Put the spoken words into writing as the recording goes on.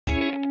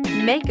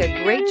Make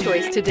a great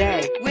choice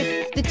today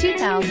with the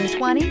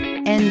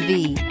 2020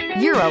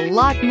 NV. You're a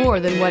lot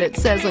more than what it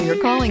says on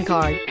your calling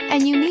card,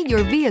 and you need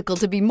your vehicle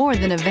to be more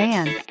than a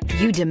van.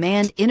 You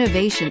demand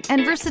innovation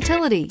and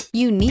versatility.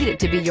 You need it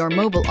to be your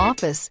mobile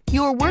office,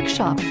 your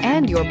workshop,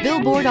 and your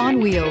billboard on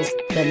wheels.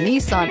 The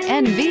Nissan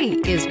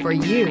NV is for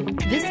you.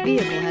 This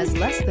vehicle has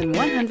less than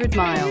 100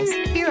 miles.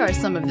 Here are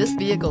some of this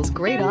vehicle's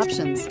great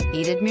options: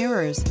 heated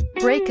mirrors,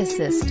 brake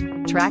assist,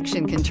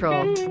 traction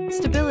control,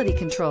 stability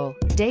control,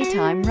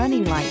 daytime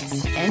running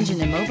lights, engine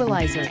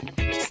immobilizer,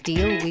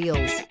 steel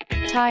wheels,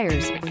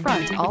 tires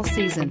front all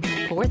season,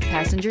 fourth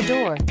passenger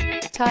door,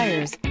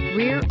 tires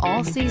rear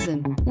all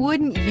season.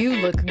 Wouldn't you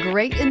look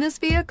great in this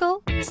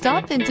vehicle?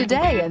 Stop in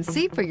today and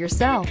see for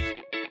yourself.